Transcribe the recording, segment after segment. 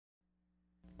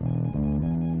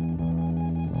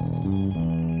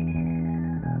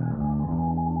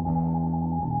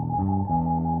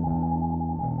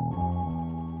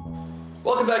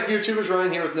Welcome back, beer tubers.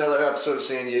 Ryan here with another episode of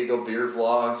San Diego Beer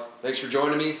Vlog. Thanks for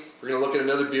joining me. We're going to look at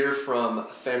another beer from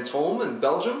Fantome in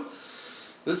Belgium.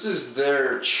 This is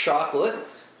their chocolate.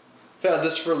 I've had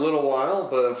this for a little while,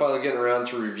 but I'm finally getting around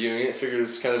to reviewing it. Figured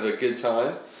it's kind of a good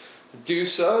time to do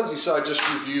so. As you saw, I just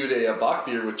reviewed a Bock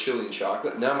beer with chili and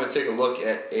chocolate. Now I'm going to take a look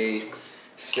at a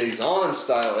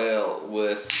saison-style ale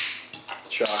with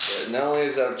chocolate. Not only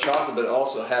does it have chocolate, but it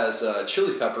also has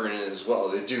chili pepper in it as well.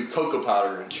 They do cocoa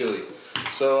powder and chili.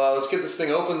 So let's get this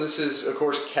thing open. This is, of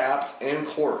course, capped and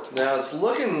corked. Now it's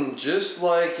looking just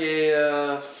like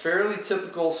a fairly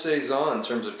typical saison in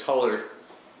terms of color.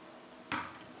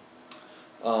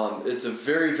 It's a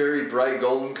very, very bright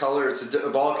golden color. It's a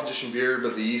bottle conditioned beer,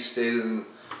 but the yeast stayed in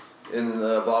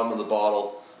the bottom of the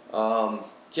bottle.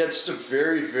 Yeah, just a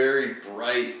very, very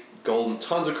bright golden.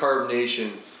 Tons of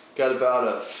carbonation. Got about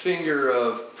a finger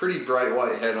of pretty bright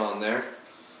white head on there.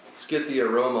 Let's get the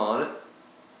aroma on it.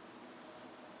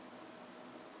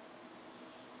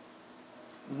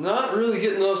 Not really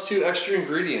getting those two extra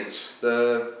ingredients,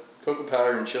 the cocoa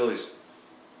powder and chilies.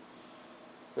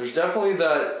 There's definitely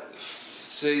that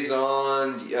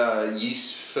saison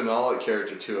yeast phenolic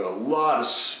character to it. A lot of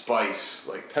spice,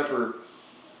 like pepper,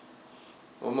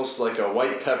 almost like a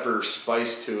white pepper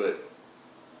spice to it.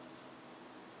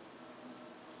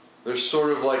 There's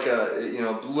sort of like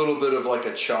a, little bit of like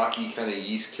a chalky kind of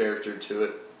yeast character to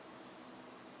it.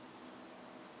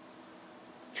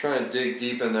 Trying to dig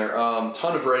deep in there.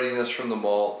 Ton of breadiness from the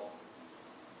malt.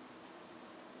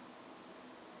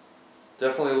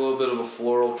 Definitely a little bit of a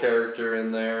floral character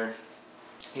in there.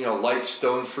 Light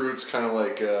stone fruits, kind of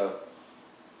like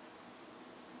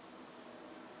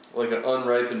an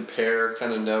unripened pear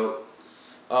kind of note.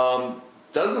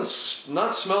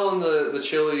 Not smelling the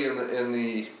chili and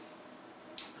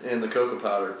the cocoa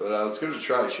powder, but let's give it a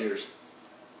try. Cheers.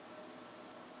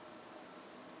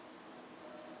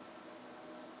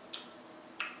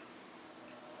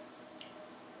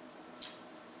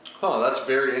 Huh, that's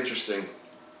very interesting.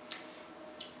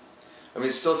 I mean,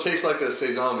 it still tastes like a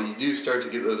saison, but you do start to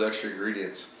get those extra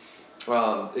ingredients.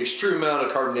 Extreme amount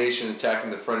of carbonation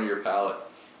attacking the front of your palate.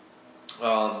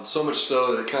 So much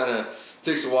so that it kind of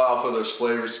takes a while for those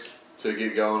flavors to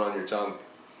get going on your tongue.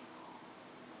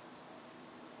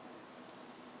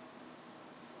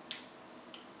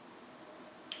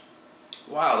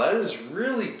 Wow, that is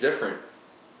really different.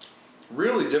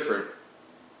 Really different.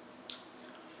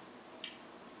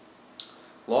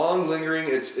 Long, lingering.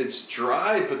 It's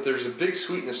dry, but there's a big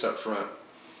sweetness up front.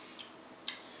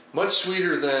 Much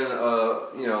sweeter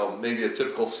than maybe a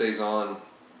typical saison.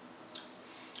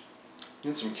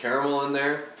 Get some caramel in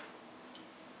there.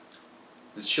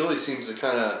 The chili seems to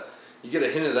kind of, you get a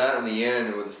hint of that in the end,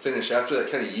 and with the finish, after that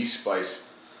kind of yeast spice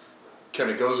kind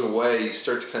of goes away, you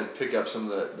start to kind of pick up some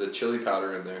of the chili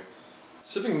powder in there.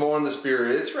 Sipping more on this beer,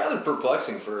 it's rather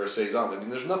perplexing for a saison. I mean,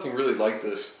 there's nothing really like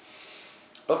this.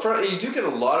 Up front, you do get a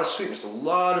lot of sweetness, a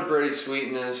lot of bready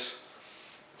sweetness,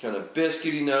 kind of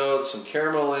biscuity notes, some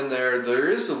caramel in there. There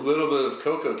is a little bit of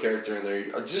cocoa character in there.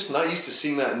 I'm just not used to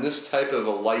seeing that in this type of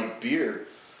a light beer.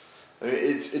 I mean,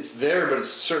 it's there, but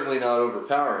it's certainly not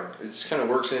overpowering. It just kind of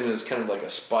works in as kind of like a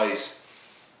spice.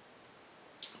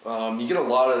 You get a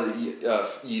lot of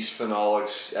yeast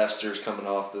phenolics, esters coming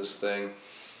off this thing.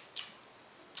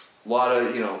 A lot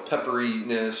of,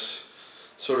 pepperiness,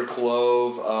 sort of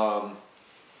clove.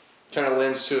 Kind of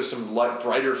lends to some light,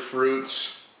 brighter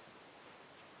fruits,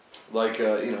 like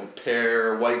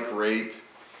pear, white grape.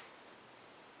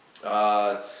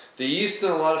 The yeast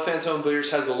in a lot of Fantome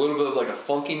beers has a little bit of like a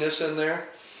funkiness in there.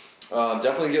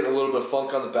 Definitely getting a little bit of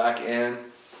funk on the back end.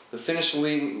 The finish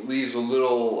leaves a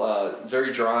little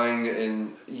very drying,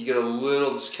 and you get a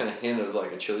little just kind of hint of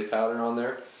like a chili powder on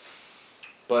there.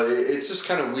 But it's just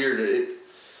kind of weird.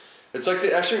 It's like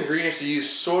the extra ingredients you use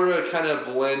sort of kind of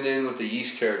blend in with the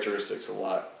yeast characteristics a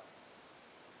lot.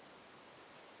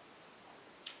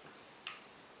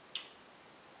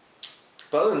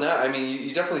 But other than that, I mean,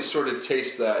 you definitely sort of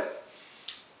taste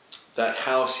that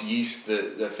house yeast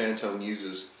that Fantome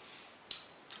uses.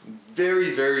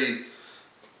 Very, very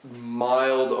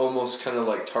mild, almost kind of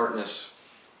like tartness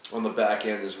on the back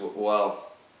end as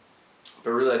well.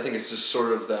 But really, I think it's just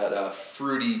sort of that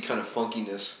fruity kind of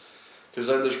funkiness. Because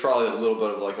there's probably a little bit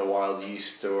of like a wild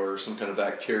yeast or some kind of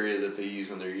bacteria that they use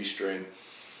in their yeast strain.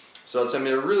 So it's, a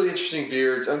really interesting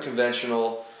beer. It's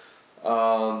unconventional.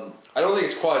 I don't think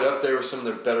it's quite up there with some of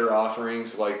their better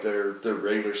offerings, like their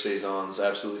regular saisons.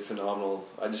 Absolutely phenomenal.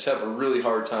 I just have a really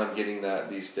hard time getting that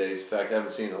these days. In fact, I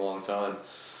haven't seen it in a long time.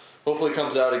 Hopefully it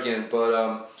comes out again.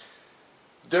 But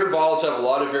Their bottles have a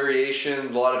lot of variation,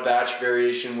 a lot of batch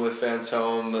variation with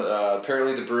Fantome.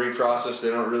 Apparently the brewing process, they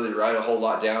don't really write a whole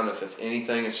lot down. If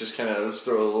anything, it's just kind of, let's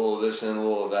throw a little of this in, a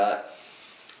little of that.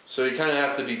 So you kind of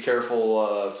have to be careful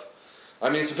of, I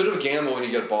mean, it's a bit of a gamble when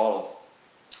you get a bottle.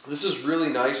 This is really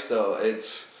nice though.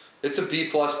 It's a B+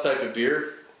 type of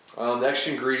beer. The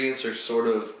extra ingredients are sort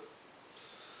of,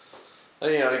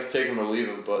 you know, you can take them or leave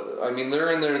them, but I mean, they're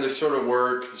in there and they sort of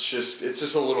work. It's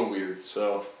just a little weird.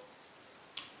 So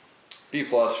B+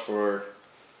 for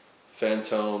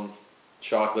Fantome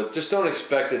Chocolat. Just don't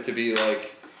expect it to be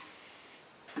like,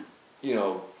 you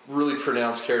know, really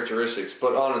pronounced characteristics,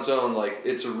 but on its own, like,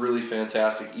 it's a really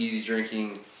fantastic, easy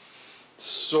drinking,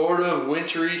 sort of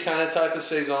wintry kind of type of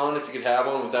saison, if you could have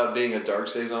one without being a dark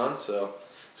saison. So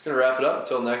it's gonna wrap it up.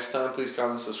 Until next time, please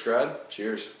comment, subscribe.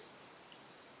 Cheers.